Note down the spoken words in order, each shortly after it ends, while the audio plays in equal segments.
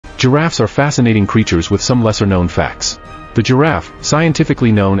Giraffes are fascinating creatures with some lesser-known facts. The giraffe,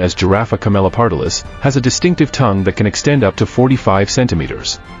 scientifically known as Giraffa camelopardalis, has a distinctive tongue that can extend up to 45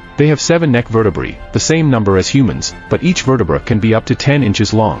 centimeters. They have 7 neck vertebrae, the same number as humans, but each vertebra can be up to 10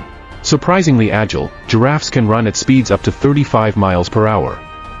 inches long. Surprisingly agile, giraffes can run at speeds up to 35 miles per hour.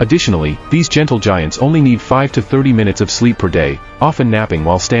 Additionally, these gentle giants only need 5 to 30 minutes of sleep per day, often napping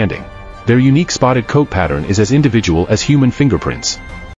while standing. Their unique spotted coat pattern is as individual as human fingerprints.